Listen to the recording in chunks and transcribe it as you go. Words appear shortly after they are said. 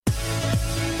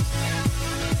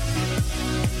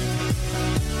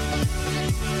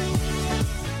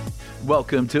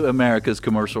Welcome to America's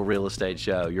Commercial Real Estate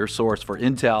Show, your source for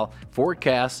intel,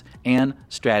 forecasts, and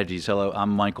strategies. Hello,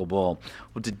 I'm Michael Bull.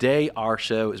 Well, today our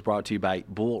show is brought to you by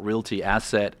Bull Realty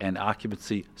Asset and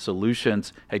Occupancy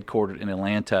Solutions, headquartered in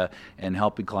Atlanta and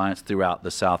helping clients throughout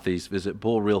the Southeast. Visit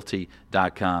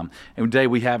bullrealty.com. And today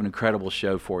we have an incredible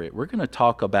show for you. We're going to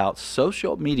talk about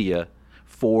social media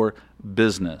for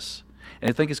business. And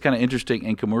I think it's kind of interesting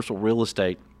in commercial real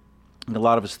estate. A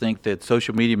lot of us think that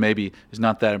social media maybe is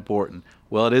not that important.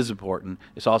 Well, it is important.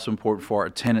 It's also important for our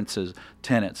tenants,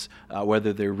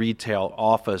 whether they're retail,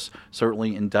 office,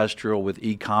 certainly industrial, with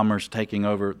e-commerce taking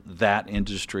over that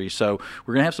industry. So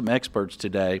we're going to have some experts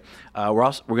today.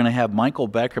 We're going to have Michael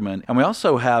Beckerman, and we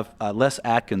also have Les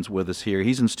Atkins with us here.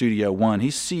 He's in Studio One.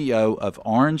 He's CEO of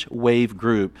Orange Wave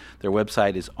Group. Their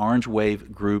website is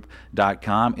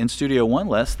orangewavegroup.com. In Studio One,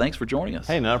 Les, thanks for joining us.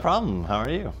 Hey, not a problem. How are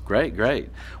you? Great.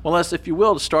 Well, Les, if you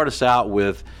will, to start us out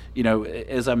with,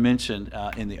 as I mentioned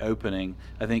in the opening,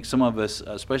 I think some of us,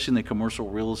 especially in the commercial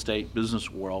real estate business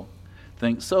world,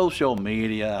 think social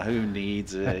media, who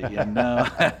needs it,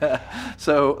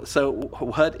 So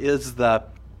what is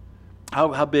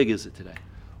how big is it today?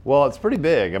 Well, it's pretty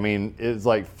big. I mean, it's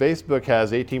like Facebook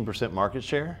has 18% market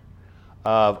share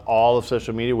of all of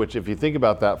social media, which if you think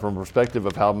about that from a perspective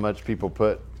of how much people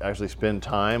actually spend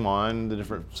time on the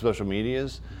different social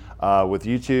medias, with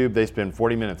YouTube, they spend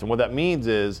 40 minutes. And what that means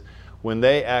is when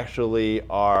they actually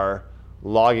are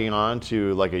logging on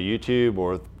to like a YouTube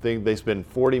or thing, they spend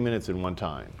 40 minutes in one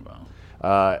time.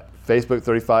 Wow. Facebook,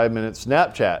 35 minutes.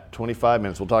 Snapchat, 25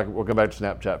 minutes. We'll come back to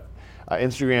Snapchat.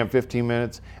 Instagram, 15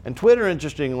 minutes. And Twitter,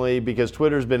 interestingly, because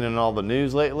Twitter's been in all the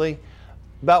news lately,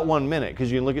 about 1 minute,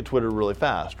 because you can look at Twitter really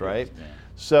fast, right? Yeah.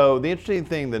 So the interesting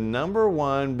thing, the number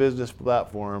one business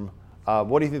platform,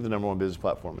 what do you think the number one business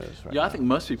platform is right now? I think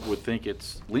most people would think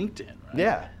it's LinkedIn,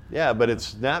 right? Yeah, but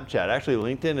it's Snapchat. Actually,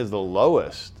 LinkedIn is the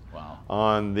lowest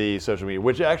on the social media,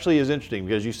 which actually is interesting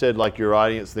because you said like your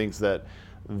audience thinks that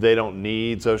they don't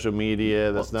need social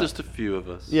media. That's just a few of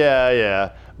us.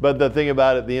 Yeah. But the thing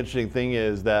about it, the interesting thing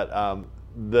is that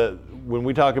when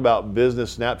we talk about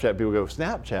business Snapchat, people go,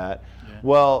 Snapchat? Yeah.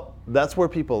 Well, that's where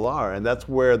people are, and that's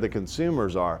where the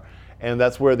consumers are. And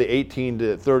that's where the 18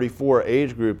 to 34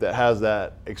 age group that has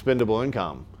that expendable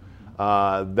income,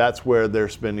 that's where they're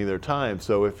spending their time.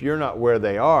 So if you're not where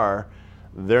they are,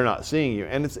 they're not seeing you.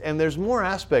 And there's more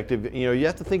aspect of, you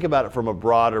have to think about it from a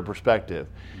broader perspective.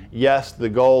 Yes, the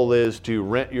goal is to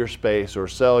rent your space or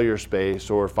sell your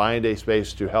space or find a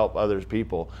space to help other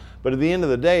people. But at the end of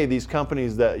the day, these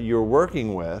companies that you're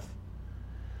working with,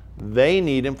 they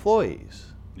need employees.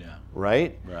 Yeah.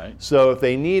 Right? So if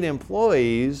they need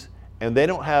employees, and they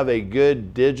don't have a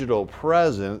good digital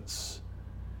presence,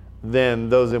 then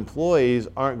those employees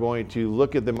aren't going to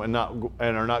look at them and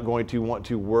are not going to want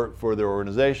to work for their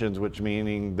organizations, which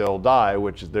meaning they'll die,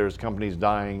 which there's companies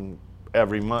dying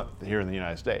every month here in the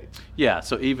United States. Yeah,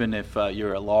 so even if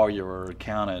you're a lawyer or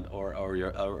accountant or you're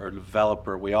a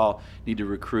developer, we all need to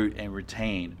recruit and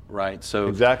retain, right? So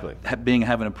exactly,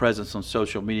 having a presence on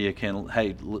social media can,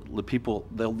 people,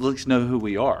 they'll at least know who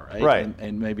we are, right? Right.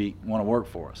 And maybe want to work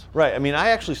for us. Right. I mean, I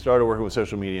actually started working with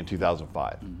social media in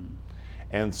 2005. Mm-hmm.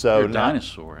 And so you're a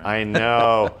dinosaur. Huh? I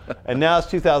know. And now it's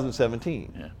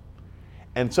 2017. Yeah.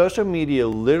 And social media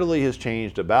literally has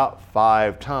changed about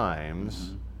 5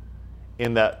 times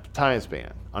in that time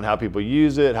span on how people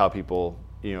use it, how people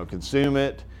consume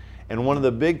it. And one of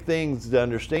the big things to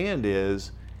understand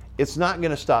is it's not going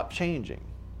to stop changing.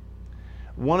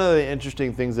 One of the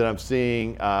interesting things that I'm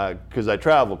seeing, because I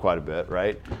travel quite a bit,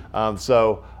 right?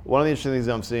 So one of the interesting things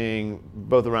I'm seeing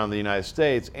both around the United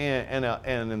States and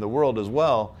in the world as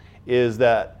well is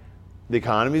that the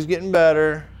economy is getting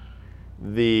better,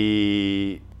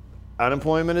 the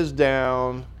unemployment is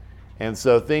down, and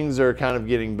so things are kind of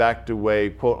getting back to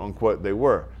way, quote unquote, they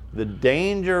were. The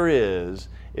danger is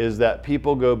that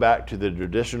people go back to the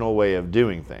traditional way of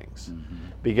doing things,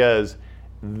 because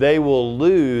they will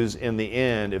lose in the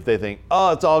end if they think,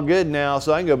 oh, it's all good now,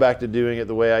 so I can go back to doing it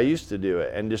the way I used to do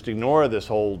it and just ignore this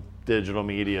whole digital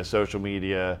media, social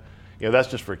media. That's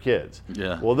just for kids.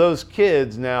 Yeah. Well, those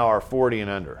kids now are 40 and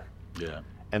under. Yeah.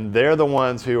 And they're the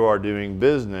ones who are doing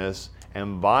business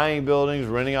and buying buildings,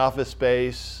 renting office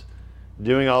space,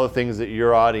 doing all the things that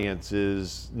your audience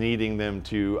is needing them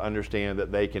to understand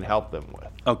that they can help them with.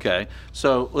 Okay,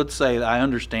 so let's say I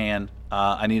understand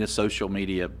I need a social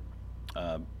media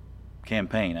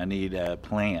campaign. I need a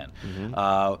plan.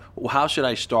 How should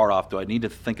I start off? Do I need to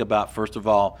think about, first of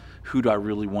all, who do I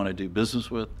really want to do business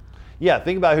with? Yeah,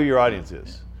 think about who your audience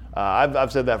is.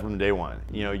 I've said that from day one.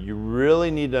 You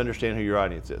really need to understand who your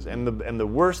audience is. And the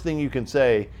worst thing you can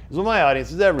say is, well, my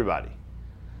audience is everybody.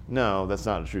 No, that's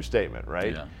not a true statement,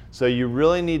 right? Yeah. So you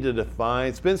really need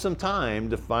to spend some time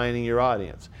defining your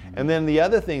audience. And then the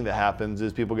other thing that happens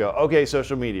is people go, okay,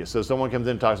 social media. So someone comes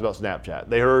in and talks about Snapchat.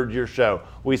 They heard your show.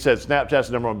 We said Snapchat's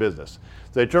the number one business.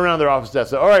 So they turn around their office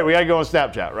desk and say, all right, we gotta go on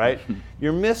Snapchat, right?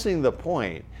 You're missing the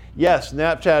point. Yes,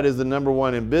 Snapchat is the number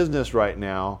one in business right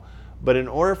now, but in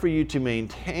order for you to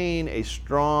maintain a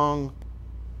strong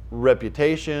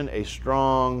reputation, a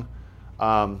strong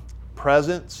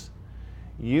presence,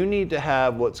 you need to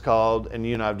have what's called, and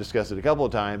you and I have discussed it a couple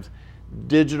of times,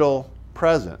 digital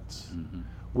presence.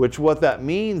 Which what that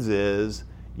means is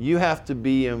you have to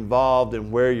be involved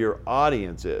in where your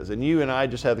audience is. And you and I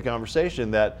just had the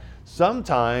conversation that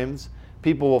sometimes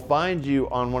people will find you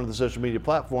on one of the social media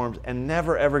platforms and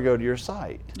never ever go to your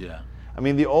site. Yeah. I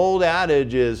mean, the old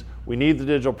adage is we need the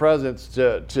digital presence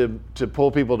to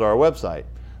pull people to our website.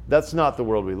 That's not the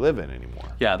world we live in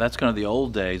anymore. Yeah, that's kind of the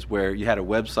old days where you had a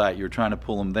website, you're trying to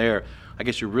pull them there. I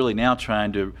guess you're really now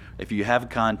trying to, if you have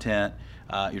content,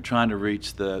 you're trying to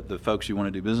reach the folks you want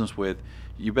to do business with,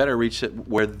 you better reach it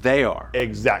where they are.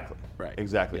 Exactly. Right.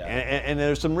 Exactly. Yeah. And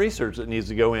there's some research that needs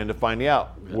to go into finding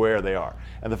out where they are.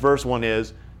 And the first one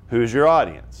is, who's your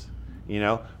audience? You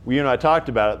know, you and I talked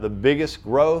about it. The biggest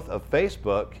growth of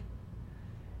Facebook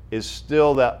is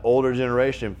still that older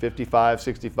generation, 55,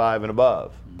 65 and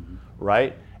above,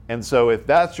 right? And so if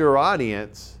that's your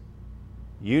audience,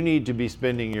 you need to be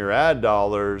spending your ad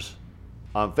dollars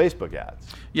on Facebook ads.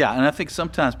 Yeah, and I think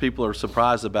sometimes people are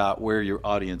surprised about where your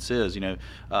audience is. You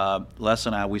know, Les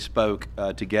and I, we spoke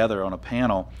together on a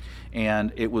panel,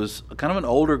 and it was kind of an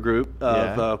older group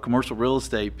of commercial real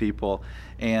estate people,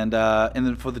 and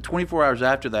then for the 24 hours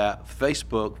after that,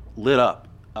 Facebook lit up.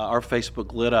 Our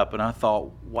Facebook lit up, and I thought,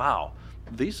 wow,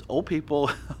 these old people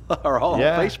are all on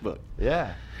Facebook.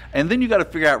 Yeah. And then you got to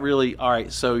figure out really, all right,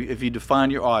 so if you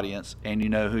define your audience and you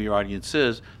know who your audience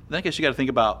is, then I guess you got to think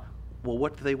about, well,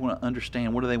 what do they want to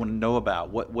understand? What do they want to know about?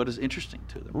 What is interesting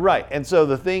to them? Right. And so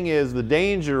the thing is, the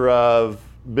danger of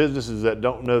businesses that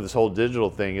don't know this whole digital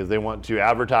thing is they want to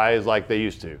advertise like they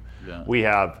used to. Yeah. We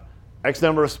have X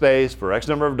number of space for X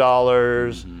number of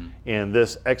dollars in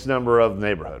this X number of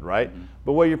neighborhood, right?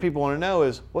 But what your people want to know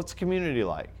is, what's the community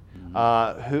like?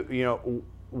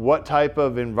 What type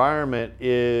of environment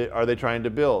are they trying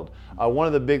to build? One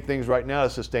of the big things right now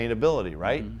is sustainability,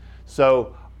 right?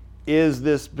 So is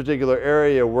this particular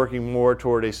area working more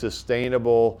toward a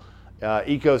sustainable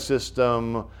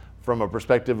ecosystem from a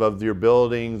perspective of your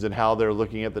buildings and how they're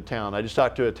looking at the town? I just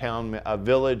talked to a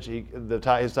village,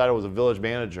 his title was a village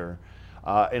manager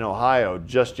in Ohio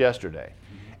just yesterday.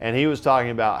 And he was talking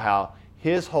about how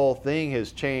his whole thing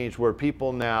has changed, where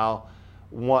people now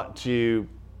want to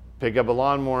pick up a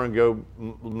lawnmower and go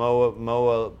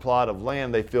mow a plot of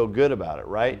land. They feel good about it,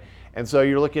 right? And so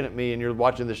you're looking at me and you're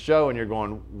watching the show and you're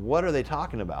going, what are they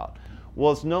talking about?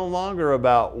 Well, it's no longer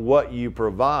about what you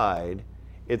provide.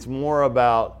 It's more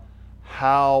about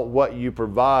how what you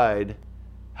provide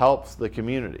helps the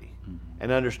community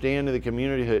and understanding the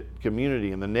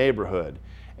community and the neighborhood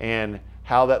and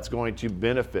how that's going to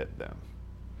benefit them.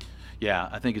 Yeah,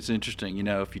 I think it's interesting. You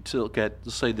know, if you look at,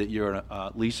 let's say that you're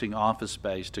leasing office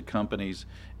space to companies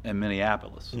in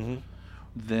Minneapolis,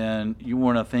 then you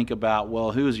want to think about,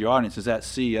 well, who is your audience? Is that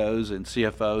CEOs and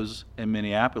CFOs in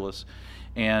Minneapolis?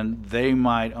 And they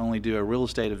might only do a real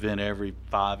estate event every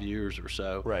 5 years or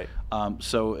so. Right.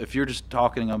 So if you're just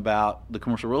talking about the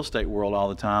commercial real estate world all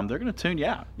the time, they're going to tune you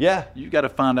out. Yeah. You've got to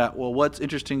find out, well, what's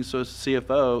interesting to a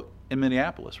CFO in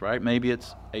Minneapolis, right? Maybe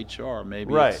it's HR,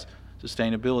 maybe it's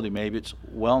sustainability, maybe it's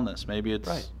wellness, maybe it's...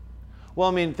 Right. Well,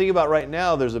 I mean, think about right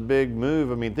now, there's a big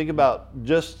move. I mean, think about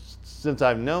just since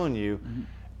I've known you,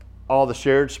 all the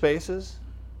shared spaces,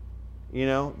 you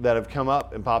know, that have come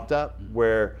up and popped up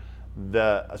where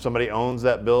somebody owns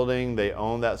that building, they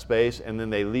own that space, and then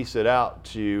they lease it out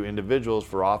to individuals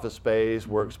for office space,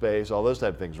 workspace, all those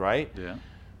type of things, right? Yeah.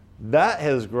 That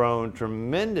has grown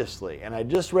tremendously. And I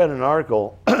just read an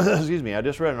article, excuse me, on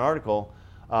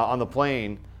the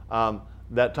plane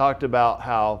that talked about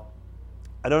how,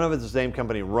 I don't know if it's the same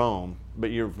company, Rome,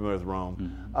 but you're familiar with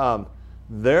Rome.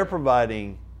 They're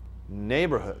providing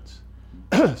neighborhoods.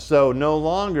 So no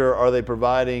longer are they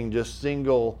providing just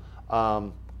single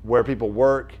where people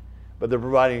work, but they're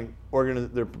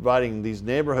providing these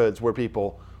neighborhoods where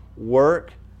people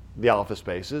work, the office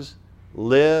spaces,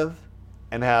 live,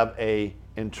 and have a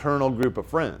internal group of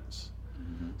friends.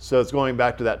 So it's going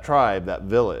back to that tribe, that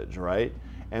village, right?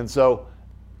 And so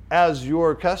as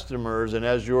your customers and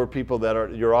as your people that are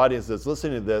your audience that's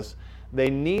listening to this, they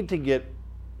need to get,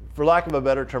 for lack of a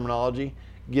better terminology,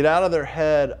 get out of their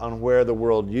head on where the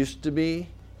world used to be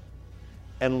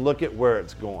and look at where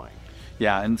it's going.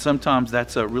 Yeah, and sometimes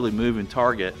that's a really moving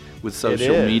target with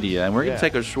social is. media. And we're going to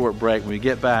take a short break. When we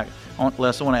get back,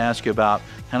 Les, I want to ask you about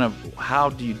kind of how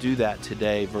do you do that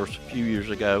today versus a few years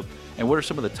ago, and what are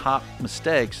some of the top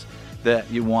mistakes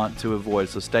that you want to avoid.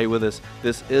 So stay with us.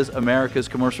 This is America's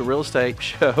Commercial Real Estate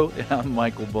Show, and I'm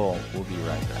Michael Bull. We'll be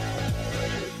right back.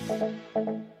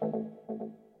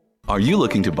 Are you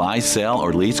looking to buy, sell,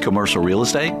 or lease commercial real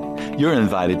estate? You're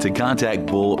invited to contact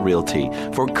Bull Realty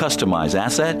for customized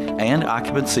asset and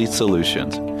occupancy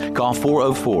solutions. Call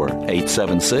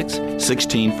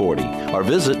 404-876-1640 or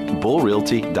visit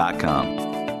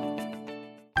bullrealty.com.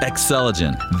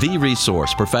 Xceligent, the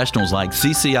resource professionals like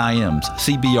CCIMs,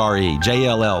 CBRE,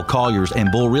 JLL, Colliers,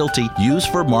 and Bull Realty use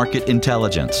for market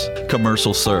intelligence.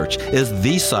 Commercial Search is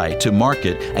the site to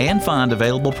market and find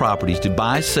available properties to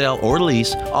buy, sell, or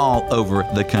lease all over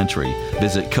the country.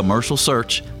 Visit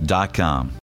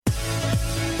commercialsearch.com.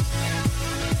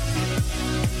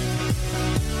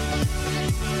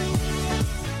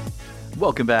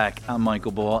 Welcome back. I'm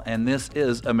Michael Bull, and this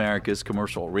is America's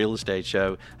Commercial Real Estate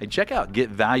Show. Hey, check out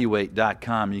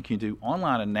GetValuate.com. You can do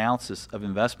online analysis of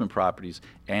investment properties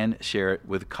and share it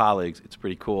with colleagues. It's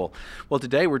pretty cool. Well,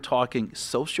 today we're talking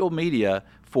social media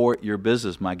for your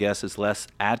business. My guest is Les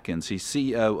Atkins. He's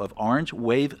CEO of Orange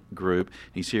Wave Group.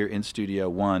 He's here in Studio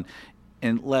One.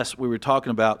 And Les, we were talking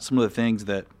about some of the things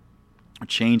that are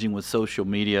changing with social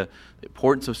media, the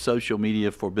importance of social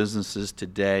media for businesses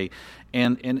today,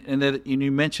 and that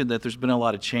you mentioned that there's been a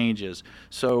lot of changes.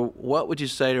 So what would you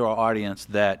say to our audience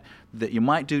that you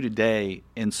might do today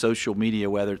in social media,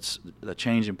 whether it's the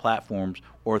change in platforms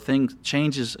or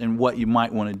changes in what you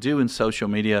might want to do in social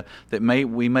media that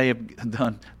we may have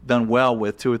done well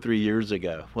with 2 or 3 years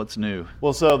ago? What's new?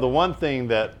 Well, so the one thing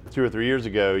that 2 or 3 years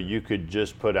ago you could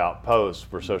just put out posts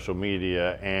for social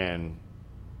media and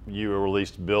you were at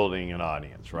least building an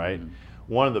audience, right?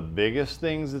 Mm-hmm. One of the biggest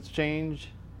things that's changed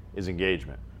is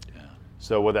engagement. Yeah.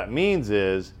 So what that means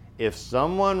is if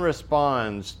someone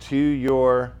responds to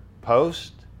your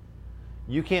post,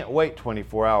 you can't wait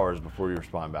 24 hours before you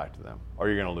respond back to them or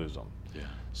you're going to lose them. Yeah.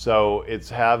 So it's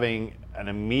having an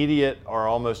immediate or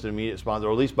almost an immediate response,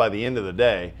 or at least by the end of the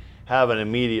day, have an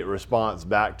immediate response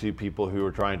back to people who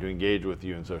are trying to engage with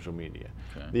you in social media.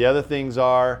 Okay. The other things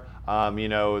are,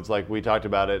 it's like we talked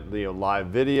about it, live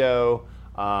video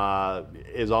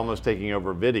is almost taking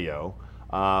over video.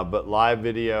 But live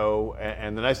video,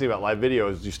 and the nice thing about live video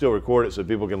is you still record it so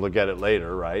people can look at it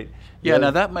later, right? Yeah,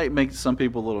 now that might make some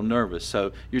people a little nervous.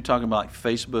 So you're talking about like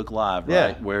Facebook Live,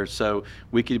 right? Yeah. Where so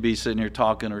we could be sitting here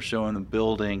talking or showing the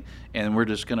building, and we're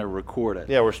just going to record it.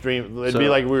 Yeah, it'd be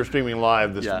like we were streaming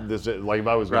live this like if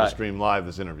I was going to stream live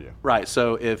this interview. Right,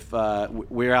 so if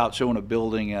we're out showing a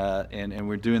building and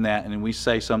we're doing that, and we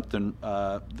say something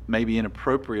maybe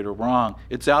inappropriate or wrong,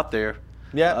 it's out there.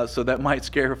 Yeah. So that might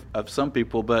scare some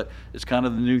people, but it's kind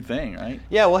of the new thing, right?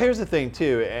 Yeah, well, here's the thing,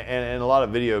 too, and a lot of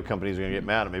video companies are going to get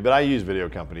mad at me, but I use video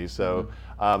companies. So,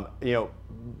 the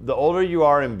older you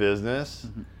are in business,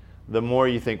 the more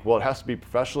you think, well, it has to be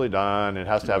professionally done, it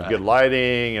has to have good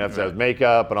lighting, it has to have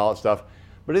makeup and all that stuff.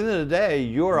 But at the end of the day,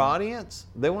 your audience,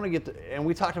 they want to get to, and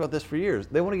we talked about this for years,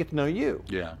 they want to get to know you.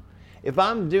 Yeah. If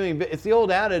I'm doing, it's the old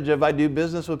adage of I do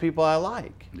business with people I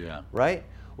like. Yeah. Right?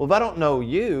 Well, if I don't know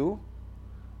you,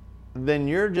 then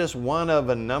you're just one of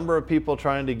a number of people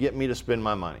trying to get me to spend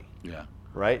my money. Yeah.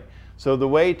 Right? So the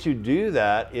way to do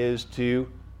that is to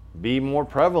be more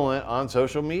prevalent on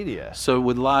social media. So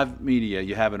with live media,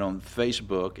 you have it on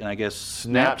Facebook, and I guess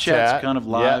Snapchat's kind of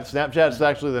live. Yeah, Snapchat's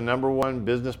actually the --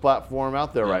 business platform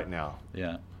out there right now.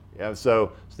 Yeah. Yeah.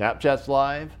 So Snapchat's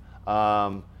live.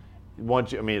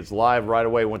 It's live right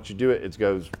away. Once you do it,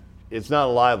 it's not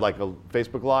live like a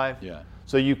Facebook Live. Yeah.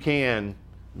 So you can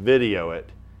video it,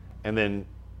 and then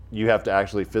you have to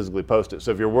actually physically post it. So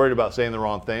if you're worried about saying the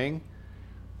wrong thing,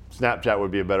 Snapchat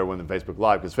would be a better one than Facebook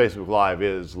Live, because Facebook Live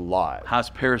is live. How's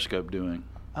Periscope doing?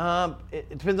 It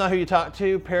depends on who you talk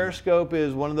to. Periscope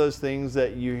is one of those things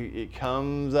that it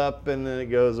comes up and then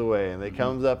it goes away, and it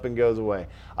comes up and goes away.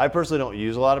 I personally don't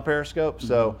use a lot of Periscope,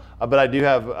 so but I do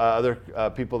have other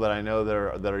people that I know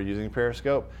that are using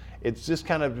Periscope. It just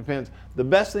kind of depends. The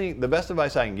best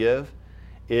advice I can give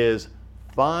is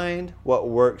find what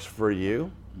works for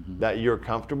you, that you're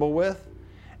comfortable with,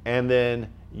 and then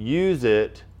use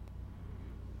it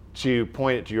to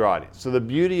point it to your audience. So the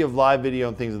beauty of live video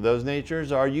and things of those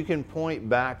natures are you can point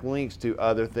back links to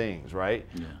other things, right?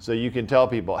 Yeah. So you can tell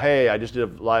people, hey, I just did a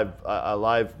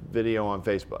live video on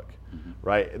Facebook,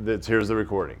 right? Here's the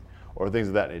recording, or things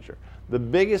of that nature. The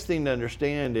biggest thing to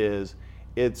understand is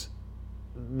it's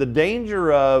the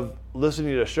danger of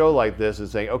listening to a show like this and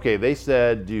saying, okay, they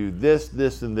said do this,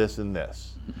 this, and this, and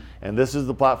this. And this is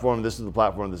the platform, this is the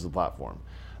platform, this is the platform.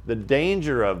 The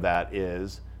danger of that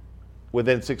is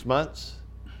within 6 months,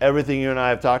 everything you and I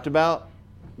have talked about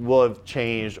will have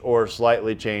changed or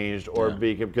slightly changed or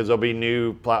because there'll be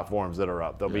new platforms that are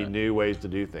up. There'll be new ways to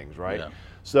do things, right? Yeah.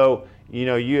 So,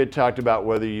 you had talked about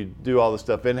whether you do all the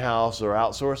stuff in-house or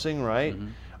outsourcing, right?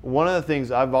 One of the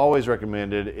things I've always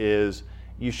recommended is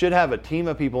you should have a team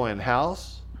of people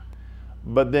in-house,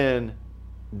 but then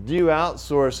do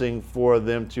outsourcing for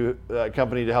them to a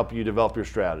company to help you develop your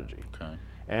strategy. Okay.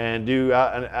 And do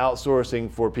an outsourcing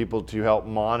for people to help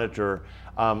monitor.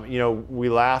 We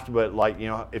laughed, but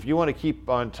if you want to keep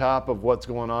on top of what's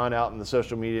going on out in the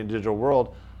social media and digital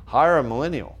world, hire a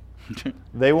millennial.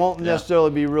 They won't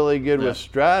necessarily be really good with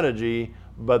strategy,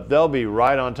 but they'll be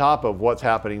right on top of what's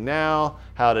happening now,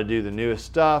 how to do the newest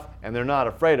stuff, and they're not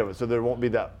afraid of it, so there won't be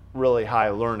that really high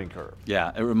learning curve.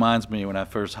 Yeah, it reminds me when I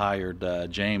first hired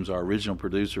James, our original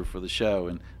producer for the show,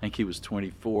 and I think he was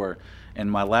 24. And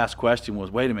my last question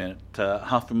was, wait a minute,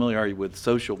 how familiar are you with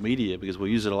social media? Because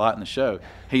we use it a lot in the show.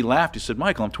 He laughed. He said,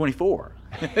 Michael, I'm 24.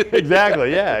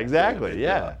 Exactly,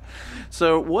 yeah.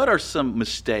 So what are some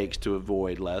mistakes to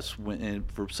avoid, Les,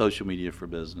 for social media for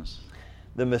business?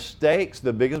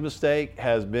 The biggest mistake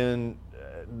has been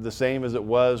the same as it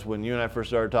was when you and I first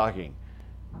started talking.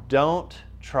 Don't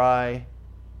try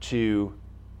to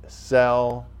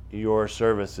sell your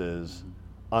services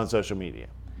on social media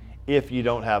if you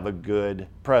don't have a good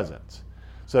presence.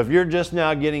 So if you're just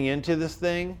now getting into this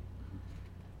thing,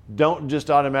 don't just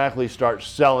automatically start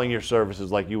selling your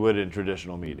services like you would in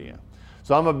traditional media.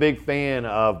 So I'm a big fan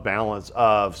of balance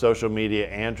of social media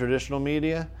and traditional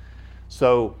media.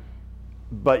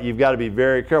 But you've got to be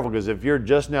very careful, because if you're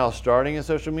just now starting in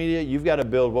social media, you've got to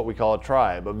build what we call a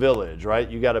tribe, a village, right?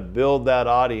 You got to build that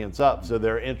audience up so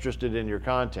they're interested in your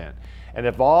content. And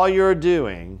if all you're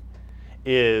doing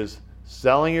is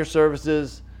selling your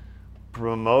services,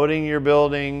 promoting your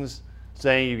buildings,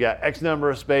 saying you got X number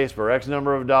of space for X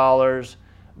number of dollars,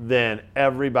 then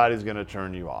everybody's going to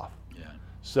turn you off. Yeah.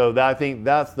 So I think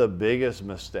that's the biggest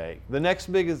mistake. The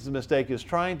next biggest mistake is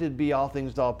trying to be all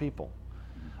things to all people.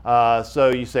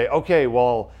 So you say, okay,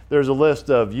 well, there's a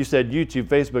list of, you said YouTube,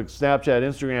 Facebook, Snapchat,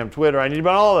 Instagram, Twitter, I need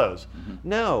about all those.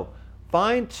 No,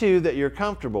 find 2 that you're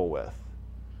comfortable with,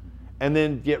 and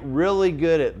then get really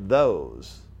good at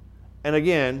those. And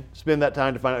again, spend that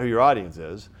time to find out who your audience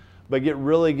is, but get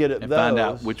really good at those. And find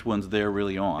out which ones they're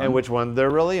really on. And which ones they're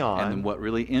really on. And then what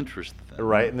really interests them.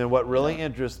 Right, and then what really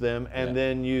interests them, and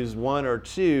then use 1 or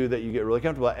 2 that you get really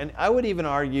comfortable at. And I would even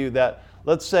argue that,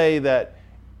 let's say that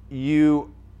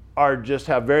you just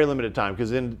have very limited time,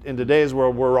 because in today's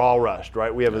world we're all rushed,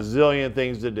 right? We have a zillion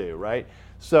things to do, right?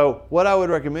 So what I would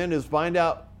recommend is find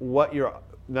out what your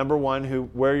number one,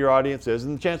 where your audience is,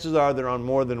 and the chances are they're on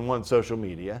more than one social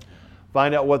media.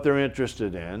 Find out what they're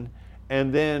interested in,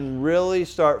 and then really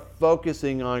start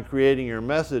focusing on creating your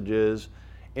messages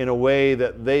in a way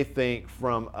that they think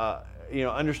from,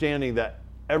 understanding that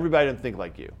everybody doesn't think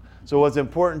like you. So what's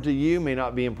important to you may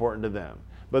not be important to them.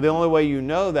 But the only way you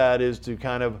know that is to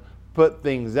kind of put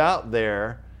things out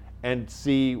there and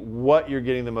see what you're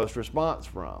getting the most response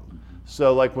from.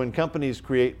 So like when companies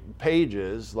create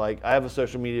pages, like I have a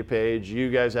social media page, you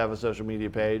guys have a social media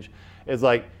page, it's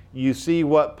like you see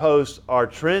what posts are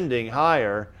trending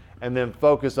higher and then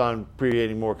focus on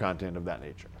creating more content of that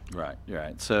nature. Right.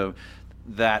 So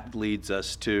that leads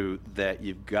us to that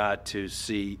you've got to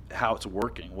see how it's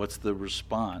working. What's the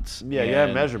response? Yeah, you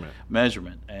have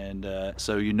measurement. And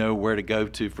so you know where to go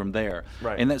to from there.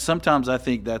 Right. And that sometimes I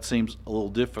think that seems a little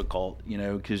difficult,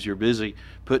 because you're busy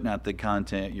putting out the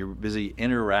content, you're busy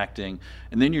interacting,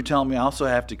 and then you're telling me I also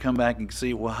have to come back and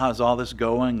see, well, how's all this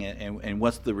going, and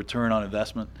what's the return on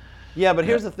investment? Yeah, but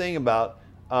here's the thing about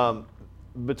in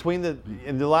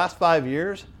the last 5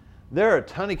 years, there are a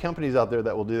ton of companies out there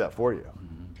that will do that for you.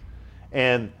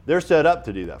 And they're set up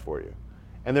to do that for you.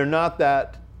 And they're not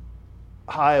that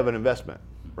high of an investment,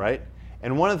 right?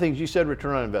 And one of the things you said,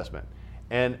 return on investment.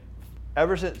 And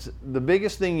ever since, the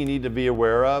biggest thing you need to be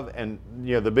aware of, and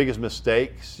the biggest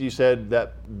mistakes you said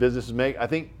that businesses make, I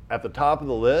think at the top of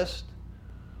the list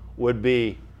would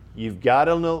be, you've got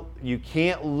to know, you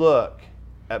can't look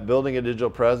at building a digital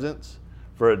presence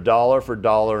for a dollar for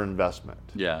dollar investment.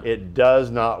 Yeah. It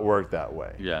does not work that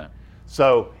way. Yeah.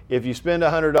 So if you spend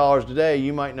 $100 today,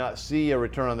 you might not see a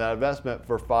return on that investment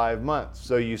for 5 months.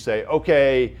 So you say,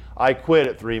 okay, I quit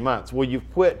at 3 months. Well, you've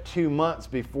quit 2 months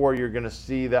before you're going to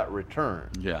see that return.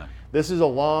 Yeah. This is a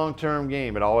long-term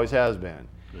game. It always has been.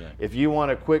 Yeah. If you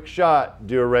want a quick shot,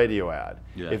 do a radio ad.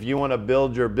 Yeah. If you want to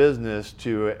build your business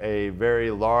to a very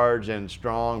large and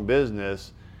strong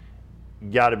business,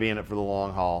 you got to be in it for the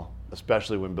long haul.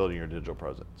 especially when building your digital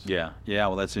presence. Yeah.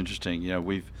 Well, that's interesting.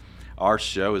 Our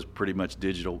show is pretty much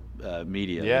digital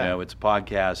media. Yeah. It's a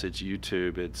podcast, it's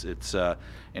YouTube,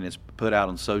 and it's put out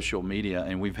on social media.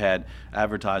 And we've had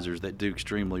advertisers that do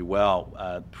extremely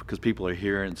well because people are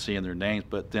hearing and seeing their names.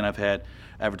 But then I've had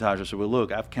advertisers say, "Well,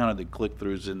 look, I've counted the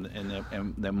click-throughs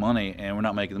and the money, and we're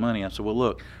not making the money." I said, "Well,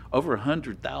 look, over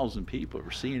 100,000 people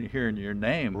are seeing and hearing your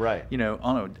name, right?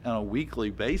 On a weekly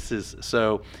basis.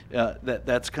 So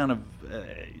that's kind of."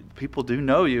 People do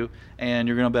know you, and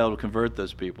you're going to be able to convert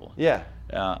those people. Yeah.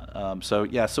 So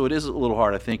it is a little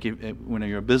hard, I think, when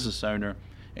you're a business owner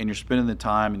and you're spending the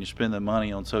time and you're spending the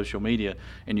money on social media,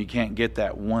 and you can't get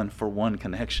that one-for-one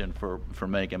connection for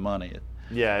making money.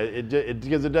 Yeah,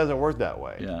 because it doesn't work that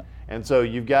way. Yeah. And so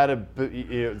you've got to,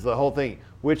 it's the whole thing.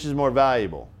 Which is more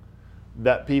valuable?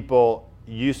 That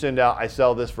you send out, I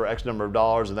sell this for X number of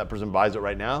dollars, and that person buys it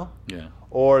right now? Yeah.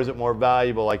 Or is it more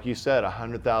valuable, like you said,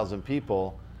 100,000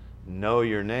 people know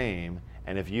your name,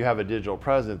 and if you have a digital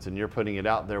presence and you're putting it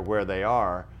out there where they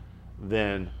are,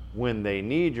 then when they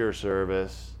need your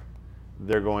service,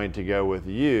 they're going to go with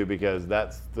you because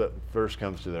that's the first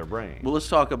comes to their brain. Well, let's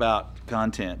talk about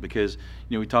content because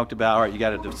we talked about, all right, you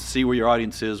got to see where your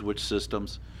audience is, which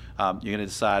systems. You're going to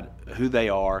decide who they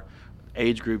are,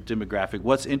 age group, demographic,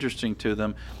 what's interesting to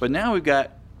them. But now we've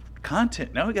got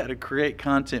content. Now we got to create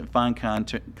content, find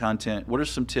content. What are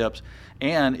some tips?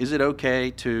 And is it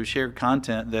okay to share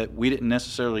content that we didn't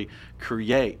necessarily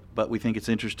create, but we think it's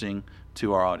interesting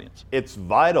to our audience? It's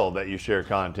vital that you share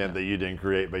content that you didn't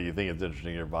create, but you think it's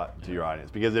interesting to your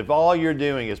audience. Because if all you're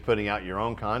doing is putting out your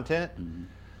own content,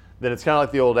 then it's kind of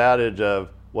like the old adage of,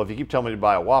 well, if you keep telling me to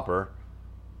buy a Whopper,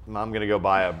 I'm going to go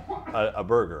buy a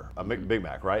burger, a Big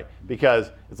Mac, right? Because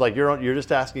it's like you're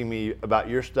just asking me about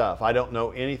your stuff. I don't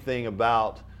know anything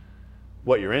about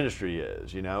what your industry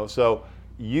is, So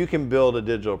you can build a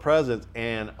digital presence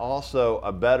and also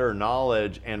a better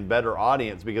knowledge and better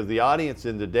audience, because the audience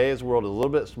in today's world is a little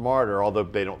bit smarter, although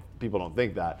people don't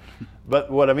think that.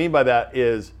 But what I mean by that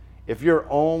is if you're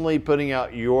only putting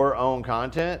out your own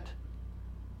content,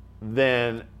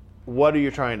 then what are you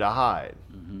trying to hide?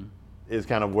 Is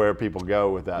kind of where people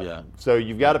go with that. Yeah. So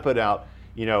you've got to put out,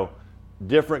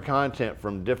 different content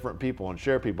from different people and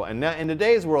share people. And now in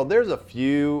today's world, there's a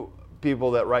few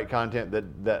people that write content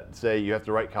that say you have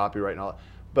to write copyright and all that,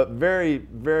 but very,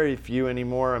 very few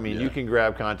anymore. I mean, you can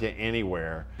grab content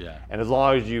anywhere. Yeah. And as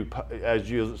long as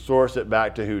you source it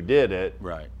back to who did it,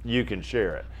 right, you can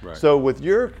share it. Right. So with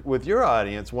your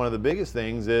audience, one of the biggest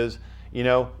things is,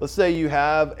 let's say you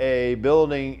have a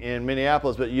building in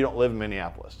Minneapolis, but you don't live in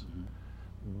Minneapolis.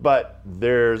 But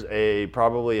there's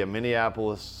probably a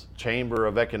Minneapolis Chamber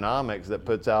of Economics that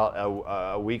puts out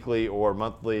a weekly or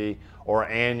monthly or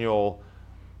annual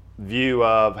view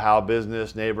of how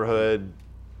business, neighborhood,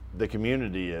 the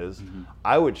community is.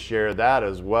 I would share that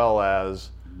as well as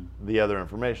the other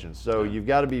information. So you've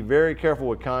got to be very careful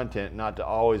with content not to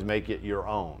always make it your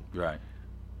own. Right.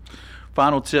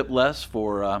 Final tip, Les,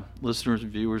 for listeners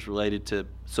and viewers related to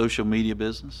social media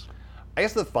business? I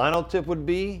guess the final tip would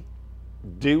be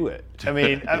do it. I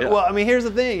mean, here's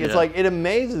the thing. It's like, it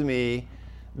amazes me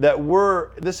that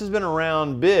this has been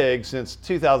around big since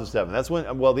 2007. That's when,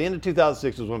 the end of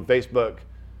 2006 was when Facebook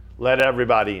let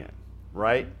everybody in,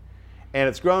 right? And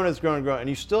it's grown, and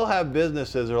you still have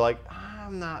businesses that are like,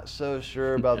 I'm not so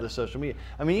sure about this social media.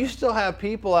 I mean, you still have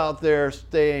people out there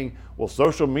saying, well,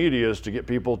 social media is to get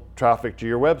people traffic to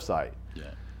your website. Yeah.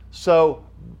 So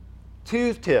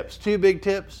two big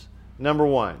tips. Number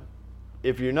one,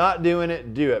 if you're not doing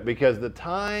it, do it, because the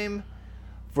time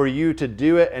for you to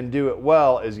do it and do it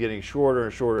well is getting shorter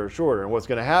and shorter and shorter. And what's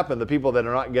going to happen, the people that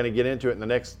are not going to get into it in the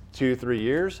next 2-3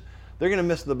 years, they're going to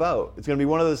miss the boat. It's going to be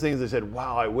one of those things they said,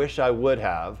 wow, I wish I would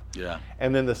have. Yeah.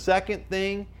 And then the second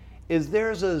thing is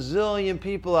there's a zillion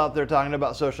people out there talking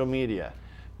about social media.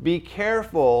 Be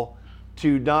careful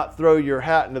to not throw your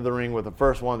hat into the ring with the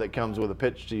first one that comes with a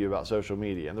pitch to you about social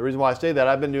media. And the reason why I say that,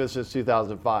 I've been doing this since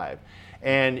 2005.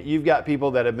 And you've got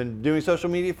people that have been doing social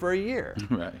media for a year,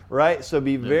 right? So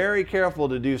be very careful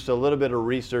to do a little bit of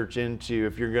research into,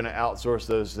 if you're going to outsource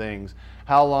those things,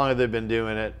 how long have they been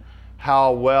doing it?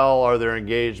 How well are their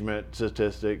engagement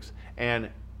statistics? And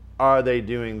are they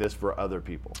doing this for other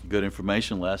people? Good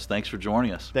information, Les. Thanks for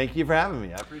joining us. Thank you for having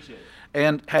me. I appreciate it.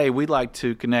 And hey, we'd like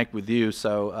to connect with you,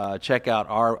 so check out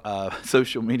our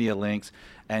social media links,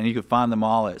 and you can find them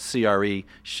all at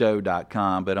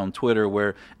CREshow.com. But on Twitter,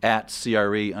 we're at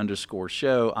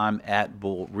CRE_show. I'm at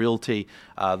Bull Realty.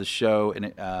 The show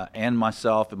and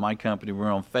myself and my company, we're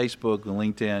on Facebook and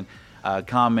LinkedIn.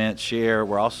 comment, share.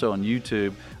 We're also on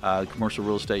YouTube. Commercial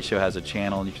Real Estate Show has a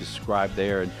channel, and you can subscribe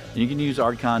there, and you can use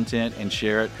our content and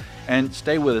share it. And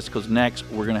stay with us, because next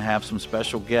we're going to have some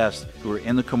special guests who are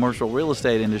in the commercial real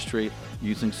estate industry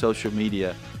using social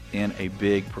media in a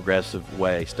big progressive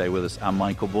way. Stay with us. I'm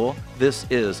Michael Bull. This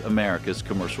is America's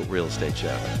Commercial Real Estate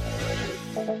Show.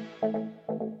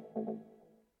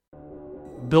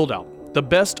 BuildOut, the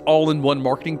best all-in-one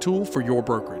marketing tool for your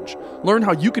brokerage. Learn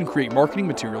how you can create marketing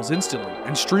materials instantly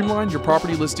and streamline your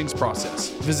property listings process.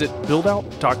 Visit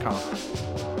buildout.com.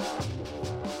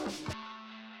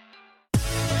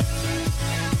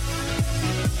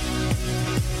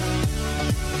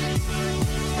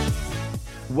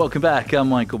 Welcome back. I'm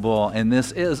Michael Bull, and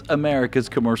this is America's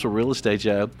Commercial Real Estate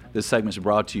Show. This segment is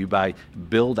brought to you by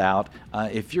BuildOut.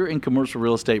 If you're in commercial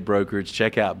real estate brokerage,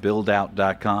 check out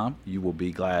buildout.com. You will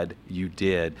be glad you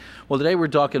did. Well, today we're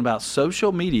talking about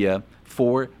social media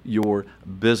for your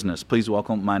business. Please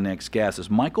welcome my next guest. It's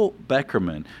Michael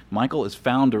Beckerman. Michael is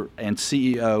founder and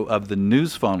CEO of the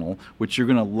News Funnel, which you're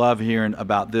going to love hearing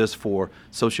about this for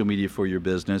social media for your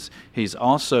business. He's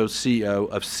also CEO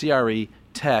of CREtech.com,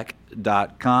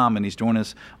 and he's joining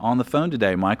us on the phone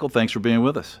today. Michael, thanks for being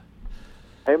with us.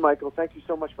 Hey, Michael, thank you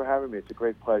so much for having me. It's a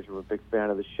great pleasure. I'm a big fan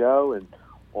of the show and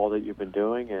all that you've been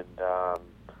doing, and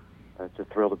it's a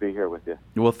thrill to be here with you.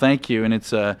 Well, thank you, and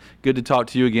it's good to talk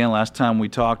to you again. Last time we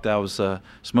talked, I was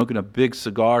smoking a big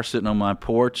cigar sitting on my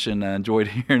porch, and enjoyed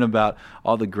hearing about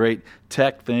all the great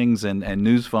tech things and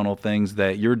news funnel things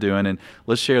that you're doing. And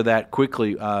let's share that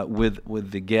quickly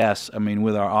with the guests,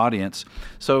 with our audience.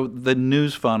 So the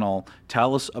News Funnel,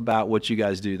 tell us about what you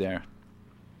guys do there.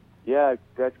 Yeah,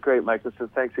 that's great, Michael. So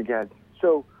thanks again.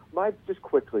 So just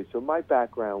quickly, my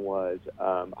background was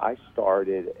I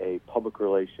started a public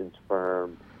relations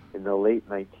firm in the late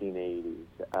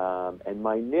 1980s, and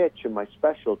my niche and my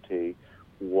specialty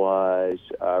was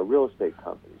real estate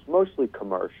companies, mostly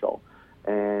commercial.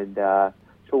 And so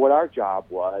what our job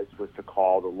was to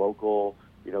call the local,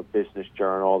 business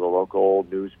journal, the local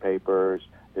newspapers,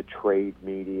 the trade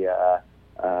media,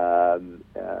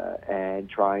 and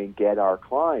try and get our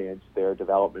clients their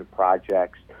development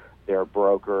projects, their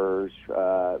brokers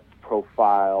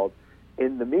profiled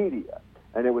in the media.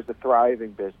 And it was a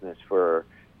thriving business for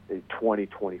 20,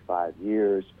 25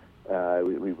 years.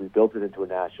 We built it into a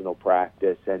national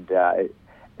practice. And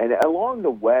along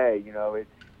the way,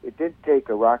 it didn't take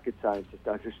a rocket scientist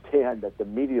to understand that the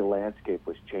media landscape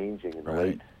was changing in the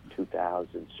late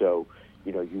 2000s. So,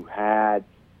 you had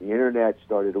the internet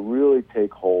started to really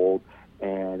take hold.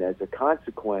 And as a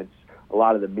consequence, a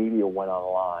lot of the media went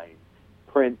online.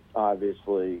 Print,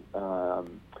 obviously,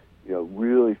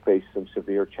 really faced some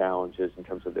severe challenges in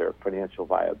terms of their financial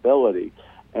viability.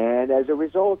 And as a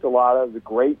result, a lot of the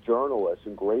great journalists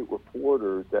and great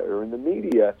reporters that are in the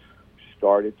media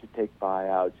started to take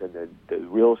buyouts, and the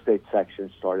real estate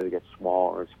section started to get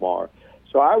smaller and smaller.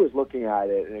 So I was looking at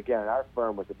it, and again, our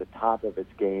firm was at the top of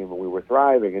its game, and we were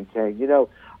thriving, and saying,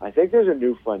 I think there's a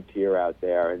new frontier out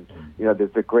there. And,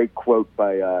 there's a great quote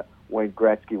by Wayne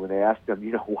Gretzky when they asked him,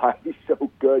 why he's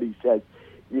so good. He said,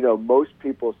 most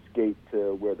people skate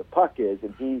to where the puck is,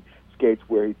 and he skates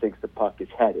where he thinks the puck is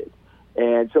headed.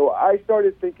 And so I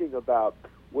started thinking about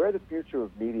where the future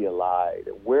of media lied,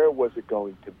 and where was it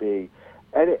going to be.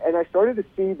 And I started to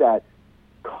see that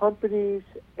companies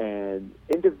and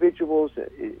individuals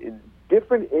in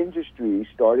different industries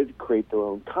started to create their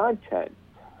own content.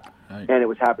 Right. And it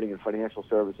was happening in financial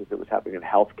services, it was happening in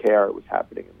healthcare, it was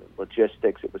happening in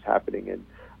logistics, it was happening in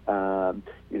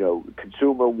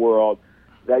consumer world,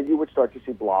 that you would start to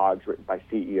see blogs written by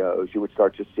CEOs, you would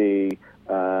start to see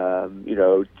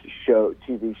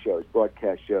TV shows,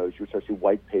 broadcast shows, you would start to see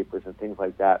white papers and things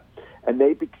like that. And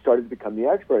they started to become the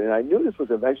expert. And I knew this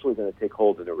was eventually going to take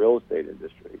hold in the real estate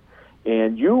industry.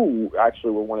 And you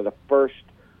actually were one of the first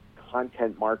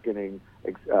content marketing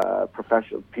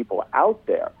professional people out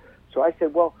there. So I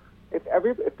said, well,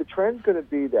 if the trend's going to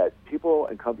be that people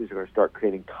and companies are going to start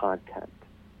creating content,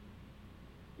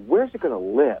 where's it going to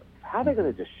live? How are they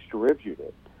going to distribute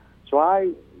it? So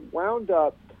I wound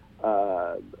up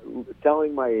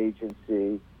selling my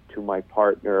agency to my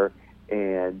partner,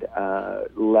 and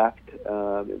left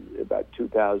in about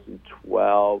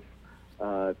 2012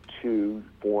 to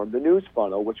form the News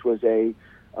Funnel, which was a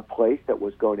place that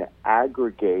was going to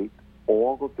aggregate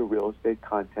all of the real estate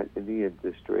content in the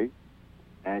industry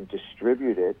and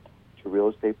distribute it to real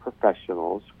estate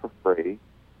professionals for free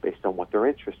based on what their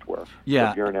interests were. Yeah.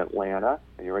 So if you're in Atlanta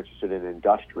and you're interested in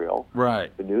industrial,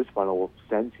 Right. the news funnel will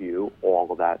send to you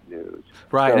all of that news.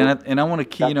 Right, So and I want to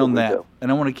key in that's what on we that, do.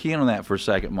 and I want to key in on that for a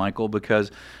second, Michael,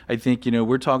 because I think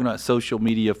we're talking about social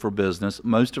media for business.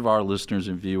 Most of our listeners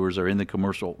and viewers are in the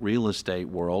commercial real estate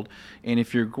world, and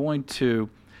if you're going to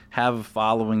have a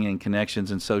following and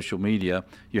connections in social media,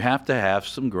 you have to have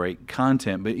some great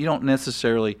content, but you don't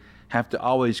necessarily have to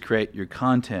always create your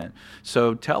content.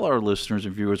 So tell our listeners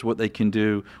and viewers what they can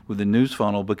do with the news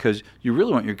funnel, because you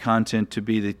really want your content to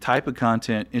be the type of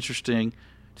content interesting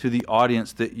to the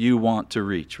audience that you want to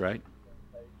reach, right?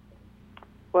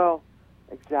 Well,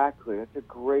 exactly. That's a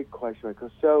great question,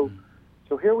 Michael. So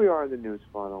here we are in the news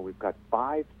funnel. We've got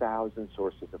 5,000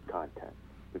 sources of content.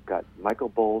 We've got Michael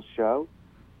Bull's show,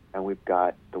 and we've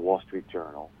got the Wall Street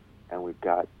Journal, and we've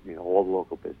got all the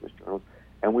local business journals,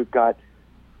 and we've got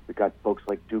folks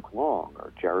like Duke Long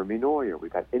or Jeremy Neuer.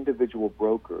 We've got individual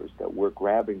brokers that we're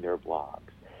grabbing their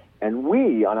blogs. And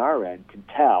we, on our end, can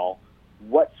tell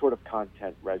what sort of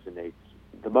content resonates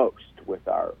the most with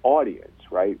our audience,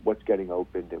 right? What's getting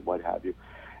opened and what have you.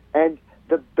 And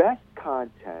the best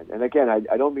content, and again,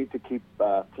 I don't mean to keep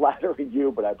flattering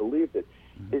you, but I believe it,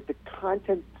 is the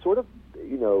content sort of,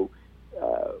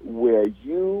 where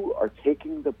you are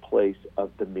taking the place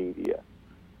of the media.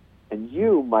 And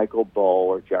you, Michael Bull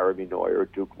or Jeremy Neuer or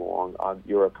Duke Long,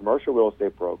 you're a commercial real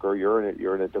estate broker, you're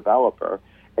in a developer,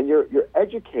 and you're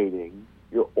educating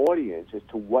your audience as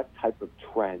to what type of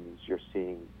trends you're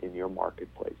seeing in your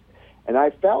marketplace. And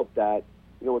I felt that,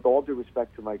 with all due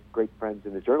respect to my great friends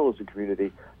in the journalism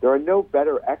community, there are no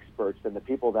better experts than the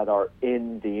people that are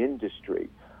in the industry.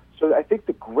 So I think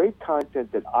the great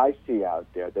content that I see out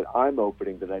there, that I'm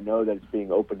opening, that I know that it's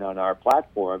being opened on our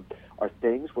platform, are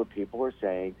things where people are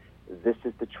saying, this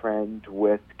is the trend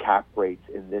with cap rates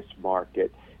in this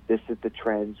market. This is the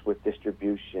trends with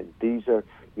distribution. These are,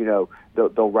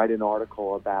 they'll write an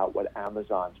article about what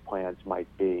Amazon's plans might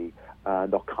be.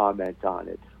 They'll comment on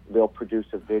it. They'll produce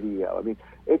a video. I mean,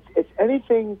 it's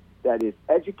anything that is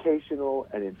educational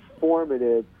and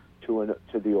informative to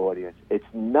the audience. It's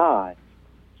not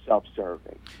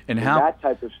self-serving. And that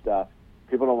type of stuff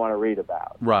people don't want to read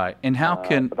about. Right. And how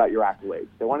can about your accolades.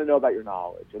 They want to know about your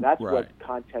knowledge. And that's right. what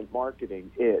content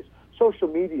marketing is. Social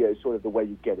media is sort of the way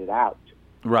you get it out.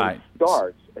 Right. It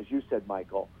starts, as you said,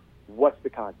 Michael, what's the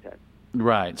content?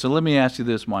 Right. So let me ask you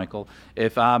this, Michael.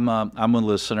 If I'm a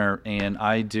listener and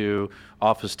I do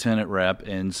office tenant rep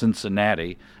in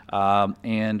Cincinnati,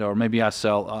 or maybe I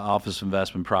sell office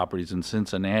investment properties in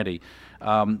Cincinnati,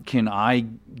 can I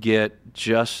get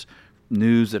just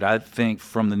news that I think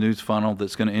from the news funnel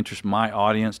that's going to interest my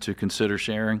audience to consider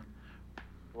sharing?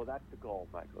 Well, that's the goal,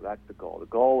 Michael. That's the goal. The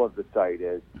goal of the site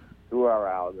is, through our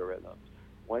algorithms,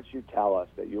 once you tell us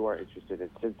that you are interested in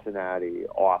Cincinnati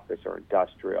office or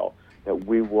industrial, that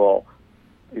we will,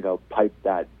 pipe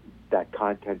that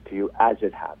content to you as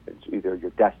it happens, either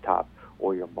your desktop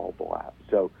or your mobile app.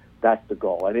 So that's the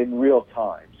goal, and in real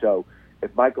time. So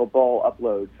if Michael Bull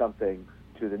uploads something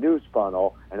to the news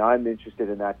funnel and I'm interested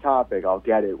in that topic, I'll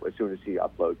get it as soon as he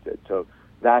uploads it. So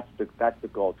that's the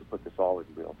goal, to put this all in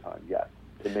real time. Yes,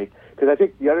 because I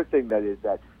think the other thing that is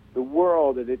that the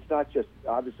world, and it's not just,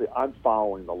 obviously I'm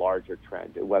following the larger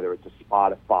trend, whether it's a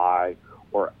Spotify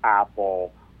or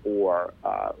Apple or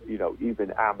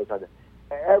even Amazon.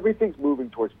 Everything's moving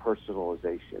towards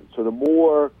personalization. So the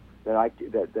more that I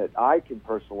can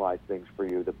personalize things for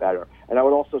you, the better. And I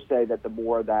would also say that the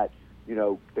more that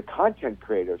the content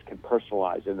creators can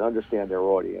personalize and understand their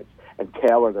audience and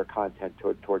tailor their content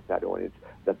towards that audience,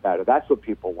 the better. That's what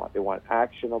people want. They want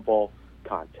actionable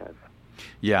content.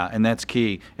 Yeah, and that's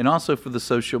key. And also for the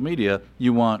social media,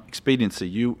 you want expediency.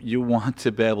 You want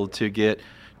to be able to get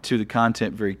to the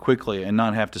content very quickly and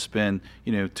not have to spend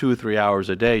 2 or 3 hours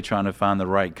a day trying to find the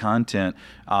right content.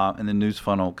 And the news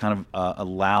funnel kind of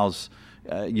allows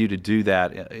you to do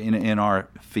that in our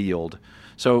field.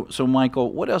 So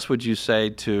Michael, what else would you say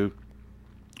to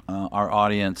our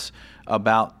audience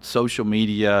about social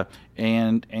media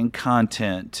and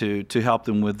content to help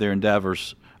them with their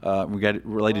endeavors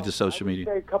related to social media?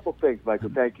 I would say a couple things,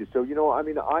 Michael. Thank you. So,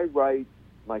 I write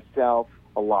myself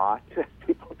a lot.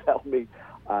 People tell me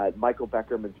Michael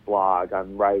Beckerman's blog,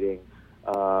 I'm writing,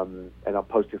 and I'm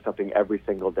posting something every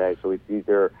single day. So it's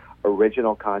either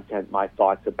original content, my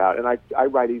thoughts about, and I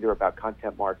write either about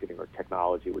content marketing or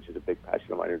technology, which is a big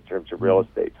passion of mine in terms of real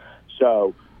estate.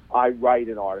 So I write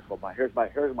an article. Here's my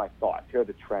thoughts. Here are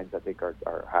the trends I think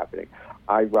are happening.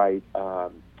 I write.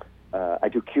 I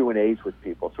do Q&As with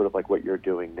people, sort of like what you're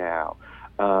doing now.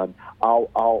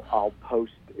 I'll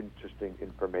post interesting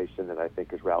information that I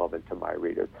think is relevant to my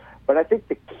readers. But I think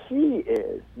the key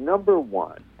is, number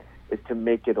one, is to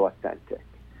make it authentic.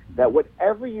 That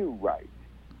whatever you write,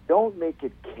 don't make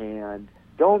it canned,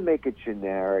 don't make it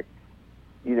generic.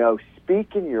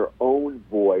 Speak in your own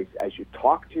voice as you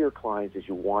talk to your clients, as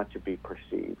you want to be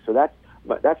perceived. So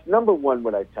that's number one.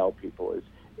 What I tell people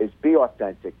is be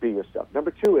authentic, be yourself.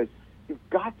 Number two is you've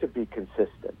got to be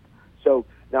consistent. So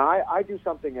now I do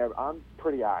something. I'm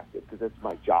pretty active because it's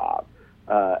my job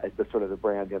as the sort of the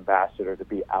brand ambassador to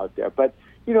be out there. But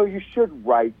you should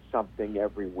write something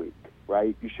every week,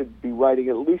 right? You should be writing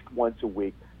at least once a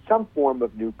week some form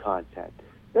of new content.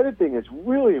 The other thing that's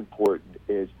really important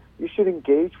is you should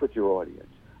engage with your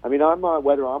audience. I mean,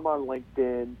 whether I'm on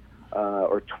LinkedIn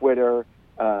or Twitter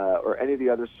or any of the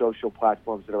other social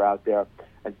platforms that are out there.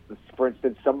 And for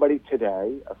instance, somebody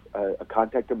today, a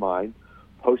contact of mine,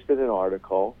 posted an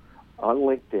article on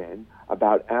LinkedIn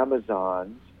about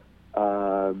Amazon's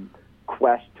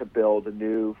quest to build a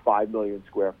new 5 million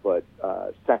square foot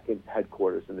second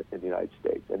headquarters in the United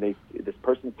States. And this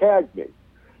person tagged me,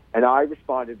 and I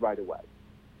responded right away,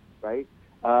 right?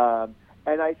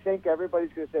 And I think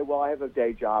everybody's going to say, well, I have a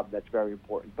day job, and that's very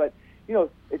important. But,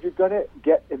 if you're going to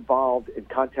get involved in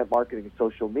content marketing and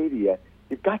social media,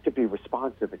 you've got to be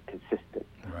responsive and consistent.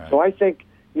 Right. So I think,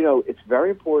 it's very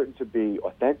important to be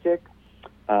authentic.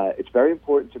 It's very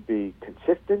important to be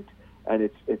consistent, and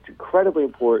it's incredibly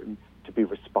important to be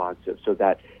responsive, so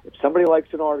that if somebody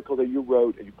likes an article that you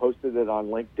wrote and you posted it on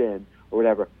LinkedIn or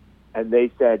whatever, and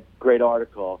they said, great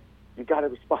article, you got to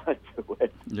respond to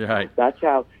it. Right. That's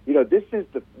how, this is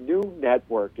the new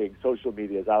networking, social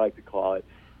media, as I like to call it,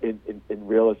 in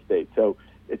real estate. So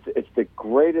it's the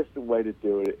greatest way to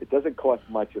do it. It doesn't cost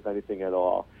much, if anything at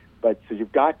all. But so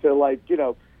you've got to,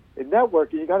 in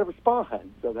networking, you got to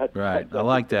respond. So that's right. That's I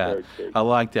like that. I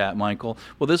like that, Michael.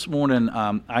 Well, this morning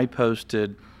I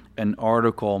posted an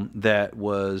article that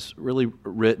was really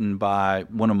written by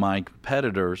one of my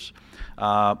competitors,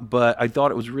 but I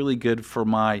thought it was really good for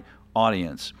my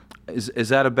audience. Is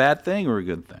that a bad thing or a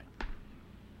good thing?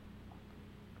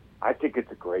 I think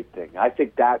it's a great thing. I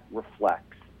think that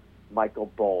reflects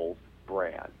Michael Bull's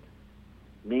brand,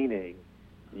 meaning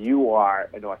you are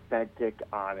an authentic,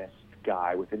 honest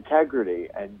guy with integrity,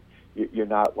 and you're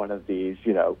not one of these,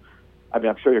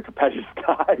 I'm sure you're a competitive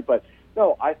guy, but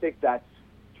no, I think that's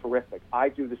terrific. I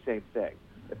do the same thing.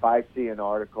 If I see an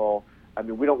article,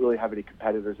 we don't really have any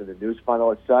competitors in the news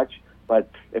funnel as such,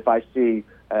 but if I see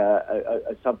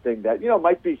something that,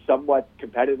 might be somewhat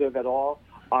competitive at all,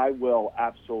 I will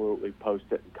absolutely post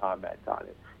it and comment on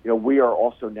it. We are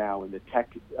also now in the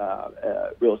tech,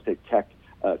 real estate tech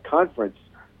conference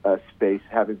space,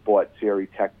 having bought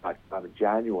CREtech.com in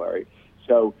January.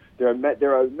 So there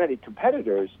are many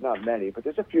competitors, not many, but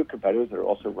there's a few competitors that are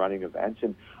also running events,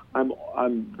 and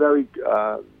I'm very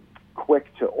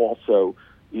quick to also,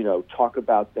 talk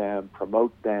about them,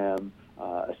 promote them,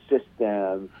 assist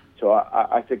them. So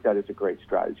I think that is a great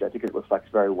strategy. I think it reflects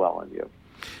very well on you.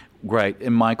 Great.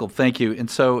 And Michael, thank you. And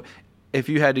so if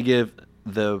you had to give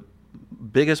the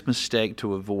biggest mistake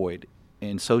to avoid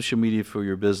in social media for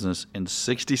your business in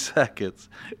 60 seconds,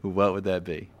 what would that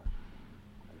be?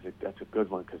 That's a good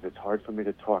one, because it's hard for me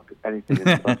to talk anything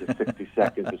in under 60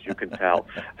 seconds, as you can tell.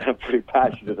 I'm pretty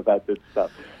passionate about this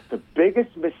stuff. The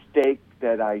biggest mistake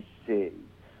that I see,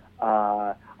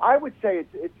 I would say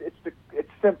it's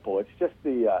simple. It's just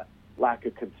the lack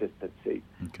of consistency.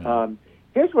 Okay.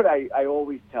 Here's what I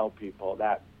always tell people,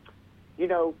 that,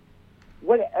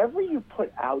 whatever you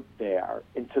put out there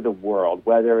into the world,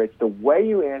 whether it's the way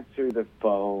you answer the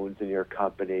phones in your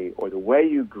company, or the way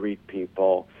you greet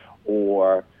people,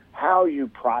 or how you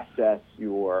process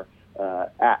your,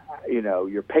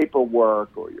 your paperwork,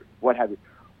 or your what have you,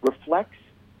 reflects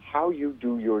how you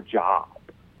do your job,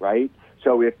 right?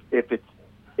 So if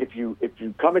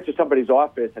you come into somebody's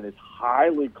office and it's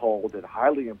highly cold and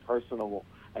highly impersonal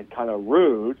and kind of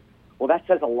rude, well, that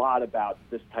says a lot about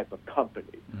this type of company.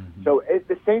 Mm-hmm. So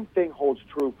the same thing holds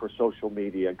true for social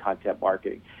media and content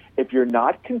marketing. If you're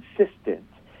not consistent,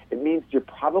 it means you're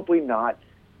probably not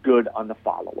good on the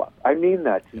follow-up. I mean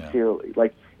that sincerely. Yeah.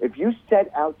 Like, if you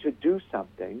set out to do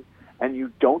something and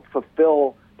you don't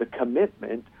fulfill the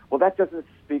commitment, well, that doesn't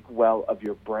speak well of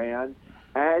your brand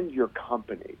and your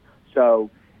company. So,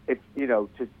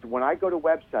 when I go to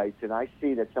websites and I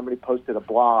see that somebody posted a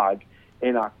blog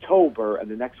in October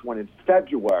and the next one in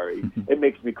February, it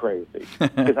makes me crazy.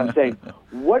 Because I'm saying,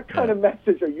 what kind of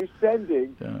message are you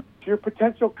sending to your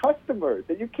potential customers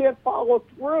that you can't follow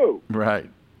through? Right.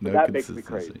 No that makes me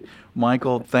crazy.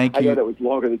 Michael, thank you. I know that was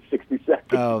longer than 60 seconds.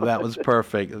 Oh, that was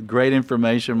perfect. Great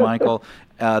information, Michael.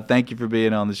 Thank you for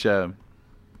being on the show.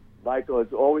 Michael,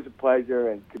 it's always a pleasure,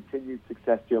 and continued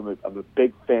success to you. I'm a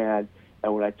big fan.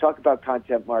 And when I talk about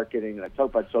content marketing and I talk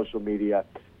about social media,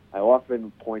 I often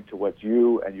point to what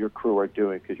you and your crew are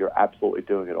doing, because you're absolutely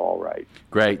doing it all right.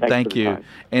 Great, thank you. Time.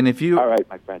 And if you all right,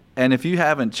 my friend. And if you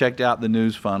haven't checked out the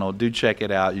news funnel, do check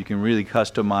it out. You can really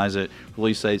customize it,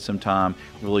 really save some time,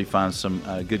 really find some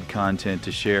good content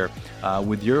to share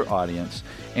with your audience.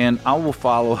 And I will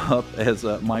follow up, as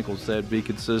Michael said, be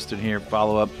consistent here.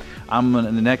 Follow up. I'm going to,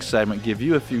 in the next segment, give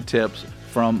you a few tips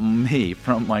from me,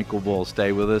 from Michael Bull.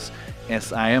 Stay with us.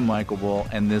 Yes, I am Michael Bull,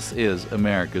 and this is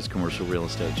America's Commercial Real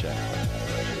Estate Show.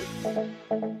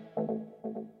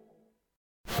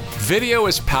 Video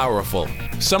is powerful.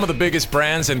 Some of the biggest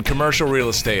brands in commercial real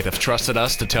estate have trusted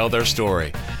us to tell their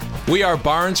story. We are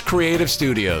Barnes Creative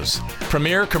Studios,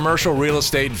 premier commercial real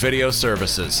estate video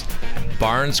services.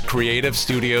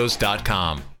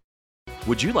 BarnesCreativeStudios.com.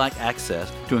 Would you like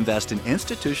access to invest in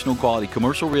institutional quality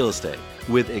commercial real estate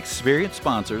with experienced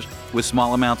sponsors with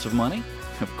small amounts of money?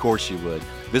 Of course you would.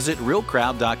 Visit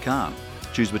realcrowd.com.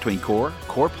 Choose between core,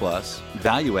 core plus,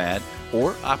 value add,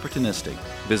 or opportunistic.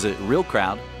 Visit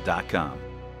realcrowd.com.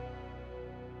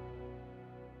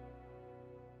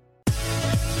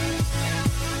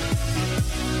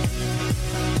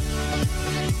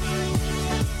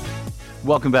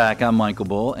 Welcome back. I'm Michael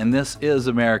Bull, and this is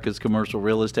America's Commercial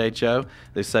Real Estate Show.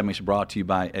 This segment is brought to you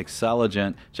by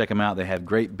Xceligent. Check them out. They have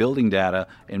great building data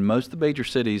in most of the major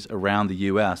cities around the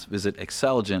U.S. Visit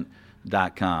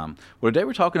Xceligent.com. Well, today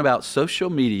we're talking about social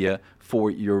media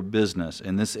for your business,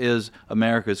 and this is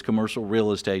America's Commercial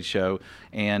Real Estate Show,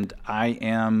 and I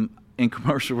am in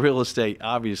commercial real estate,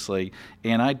 obviously,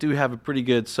 and I do have a pretty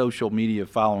good social media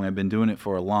following. I've been doing it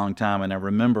for a long time, and I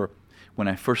remember when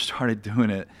I first started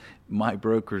doing it, my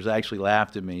brokers actually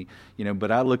laughed at me,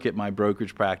 but I look at my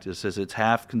brokerage practice as it's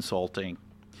half consulting,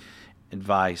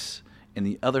 advice, and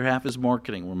the other half is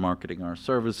marketing. We're marketing our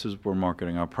services, we're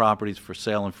marketing our properties for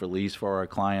sale and for lease for our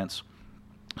clients.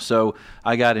 So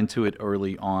I got into it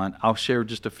early on. I'll share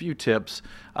just a few tips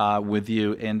with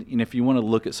you, and if you want to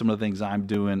look at some of the things I'm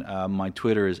doing, my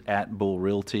Twitter is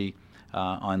 @BullRealty.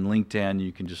 On LinkedIn,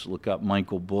 you can just look up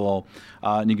Michael Bull,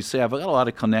 and you can see I've got a lot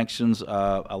of connections,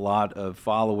 a lot of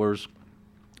followers,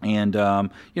 and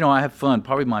I have fun.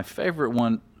 Probably my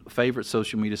favorite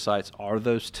social media sites are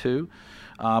those two,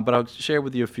 but I'll share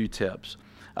with you a few tips.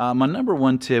 My number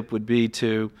one tip would be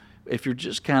if you're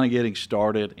just kind of getting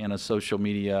started in a social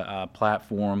media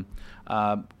platform,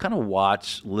 kind of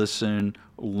watch, listen,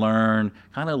 learn,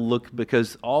 kind of look,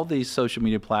 because all these social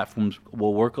media platforms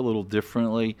will work a little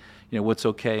differently. What's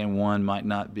okay in one might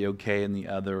not be okay in the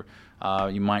other.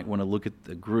 You might want to look at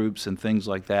the groups and things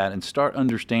like that and start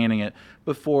understanding it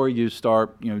before you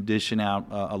start, dishing out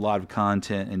a lot of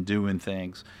content and doing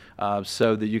things,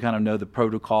 so that you kind of know the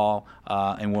protocol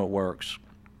and what works.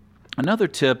 Another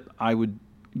tip I would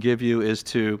give you is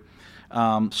to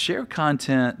share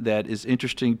content that is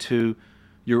interesting to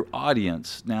your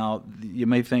audience. Now, you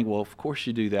may think, well, of course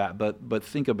you do that, but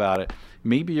think about it.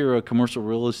 Maybe you're a commercial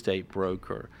real estate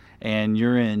broker and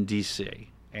you're in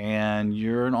D.C. and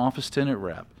you're an office tenant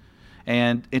rep,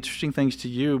 and interesting things to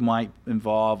you might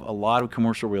involve a lot of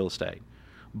commercial real estate,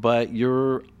 but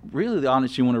you're really the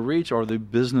audience you want to reach are the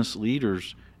business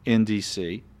leaders in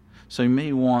D.C. So you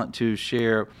may want to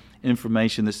share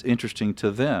information that's interesting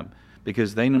to them,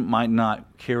 because they might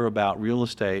not care about real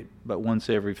estate, but once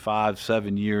every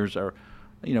 5-7 years, or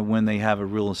when they have a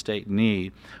real estate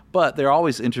need. But they're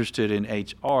always interested in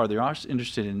HR. They're always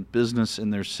interested in business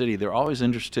in their city. They're always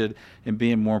interested in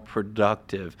being more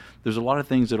productive. There's a lot of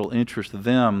things that will interest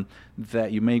them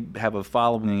that you may have a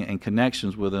following and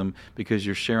connections with them because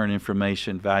you're sharing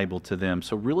information valuable to them.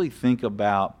 So really think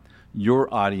about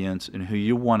your audience and who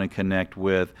you want to connect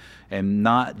with, and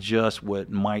not just what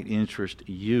might interest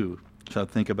you. So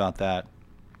think about that.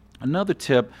 Another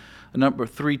tip, a number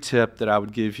 3 tip that I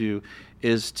would give you,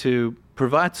 is to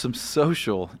provide some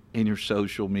social in your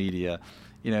social media.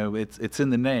 It's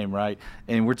in the name, right?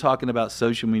 And we're talking about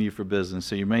social media for business.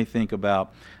 So you may think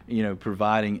about,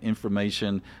 providing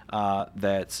information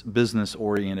that's business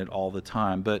oriented all the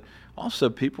time. But also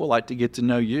people like to get to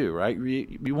know you, right?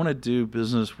 You want to do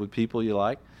business with people you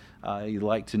like. You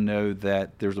like to know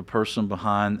that there's a person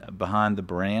behind the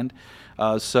brand.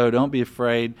 So don't be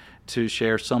afraid to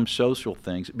share some social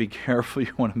things. Be careful.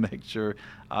 You want to make sure,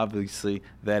 obviously,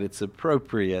 that it's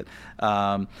appropriate.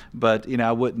 But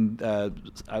I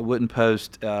wouldn't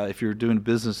post if you're doing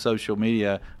business social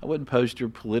media. I wouldn't post your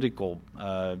political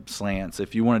slants.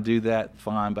 If you want to do that,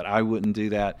 fine. But I wouldn't do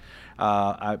that.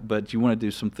 But you want to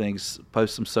do some things,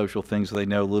 post some social things so they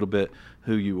know a little bit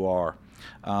who you are.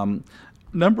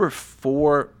 Number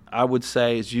 4 I would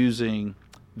say is using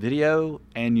video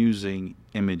and using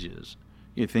images.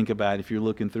 You think about if you're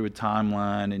looking through a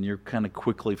timeline and you're kind of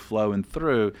quickly flowing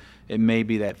through, it may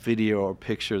be that video or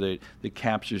picture that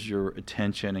captures your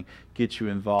attention and gets you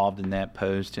involved in that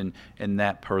post and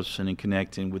that person and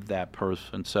connecting with that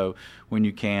person. So when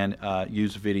you can,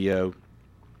 use video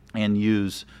and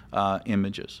use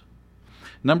images.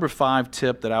 Number 5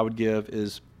 tip that I would give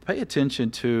is pay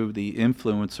attention to the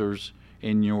influencers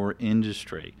in your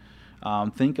industry.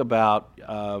 Think about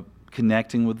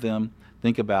connecting with them.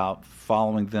 Think about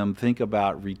following them. Think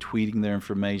about retweeting their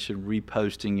information,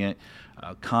 reposting it,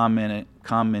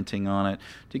 commenting on it.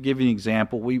 To give you an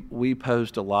example, we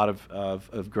post a lot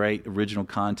of great original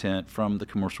content from the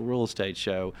Commercial Real Estate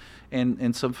Show,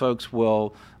 and some folks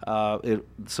will,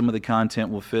 some of the content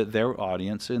will fit their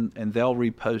audience, and they'll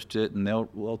repost it, and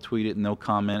they'll tweet it, and they'll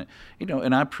comment,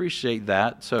 and I appreciate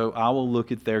that. So I will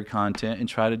look at their content and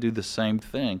try to do the same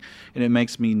thing, and it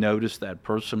makes me notice that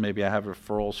person. Maybe I have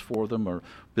referrals for them or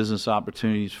business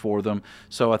opportunities for them.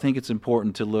 So I think it's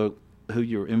important to look who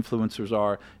your influencers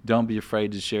are. Don't be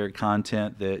afraid to share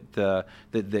content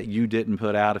that you didn't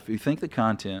put out. If you think the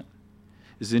content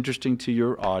is interesting to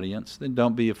your audience, then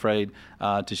don't be afraid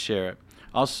to share it.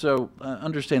 Also,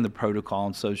 understand the protocol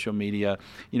on social media.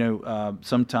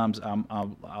 Sometimes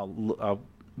I'll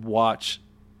watch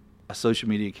a social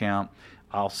media account.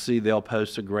 I'll see they'll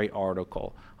post a great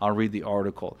article. I'll read the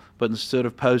article. But instead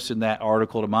of posting that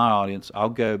article to my audience, I'll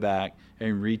go back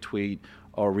and retweet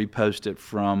or repost it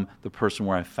from the person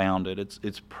where I found it.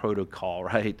 It's protocol,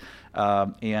 right?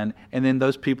 And then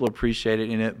those people appreciate it,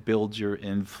 and it builds your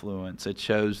influence. It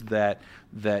shows that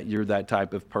you're that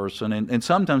type of person. And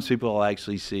sometimes people will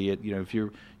actually see it. If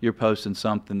you're posting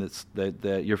something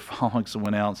that you're following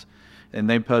someone else, and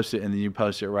they post it, and then you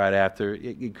post it right after,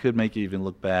 it could make you even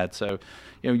look bad. So,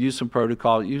 use some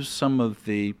protocol, use some of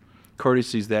the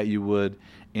courtesies that you would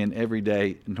in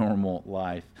everyday normal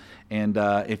life. And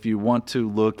if you want to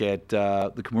look at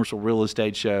the Commercial Real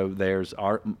Estate Show, there's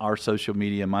our social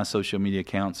media, my social media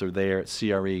accounts are there at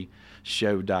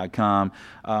CREshow.com.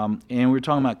 And we were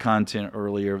talking about content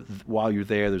earlier. While you're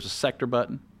there, there's a sector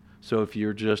button. So if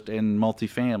you're just in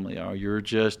multifamily or you're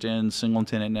just in single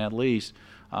tenant net lease,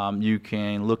 you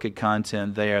can look at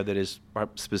content there that is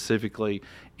specifically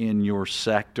in your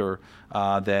sector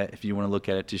that if you want to look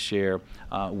at it to share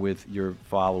with your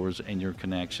followers and your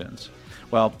connections.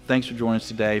 Well, thanks for joining us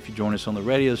today. If you join us on the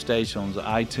radio station, on the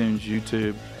iTunes,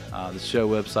 YouTube, the show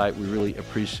website, we really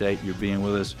appreciate you being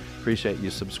with us. Appreciate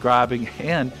you subscribing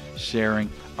and sharing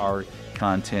our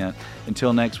content.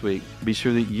 Until next week, be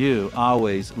sure that you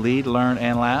always lead, learn,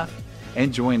 and laugh,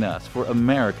 and join us for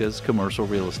America's Commercial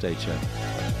Real Estate Show.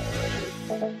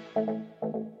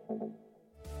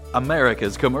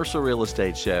 America's Commercial Real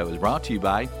Estate Show is brought to you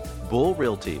by Bull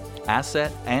Realty,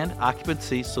 Asset and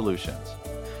Occupancy Solutions.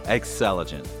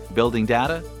 Xceligent, building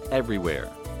data everywhere.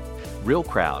 Real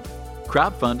Crowd,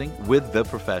 crowdfunding with the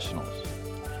professionals.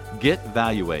 Get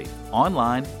Valuate,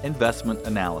 online investment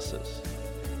analysis.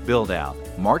 Build Out,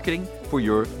 marketing for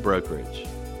your brokerage.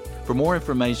 For more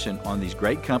information on these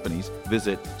great companies,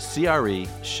 visit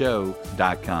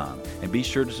CREshow.com and be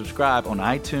sure to subscribe on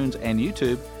iTunes and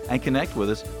YouTube and connect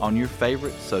with us on your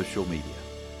favorite social media.